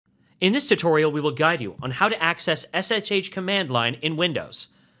In this tutorial, we will guide you on how to access SSH command line in Windows.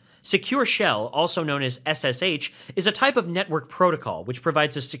 Secure Shell, also known as SSH, is a type of network protocol which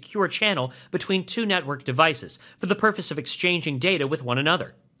provides a secure channel between two network devices for the purpose of exchanging data with one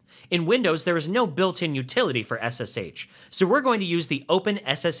another. In Windows, there is no built-in utility for SSH, so we're going to use the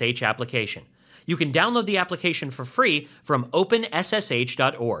OpenSSH application. You can download the application for free from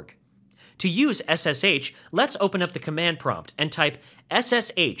openssh.org. To use SSH, let's open up the command prompt and type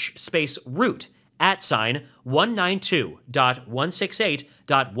SSH space root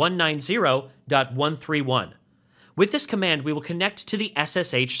 @192.168.190.131. With this command, we will connect to the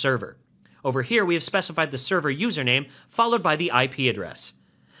SSH server. Over here, we have specified the server username followed by the IP address.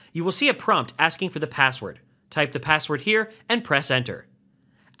 You will see a prompt asking for the password. Type the password here and press enter.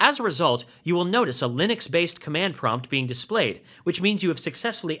 As a result, you will notice a Linux-based command prompt being displayed, which means you have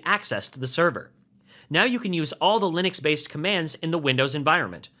successfully accessed the server. Now you can use all the Linux-based commands in the Windows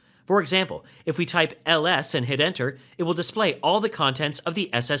environment. For example, if we type ls and hit enter, it will display all the contents of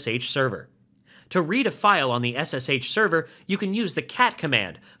the SSH server. To read a file on the SSH server, you can use the cat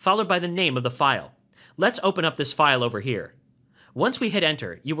command, followed by the name of the file. Let's open up this file over here. Once we hit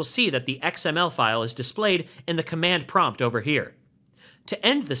enter, you will see that the XML file is displayed in the command prompt over here. To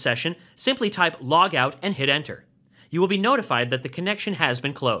end the session, simply type logout and hit enter. You will be notified that the connection has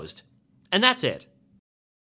been closed. And that's it.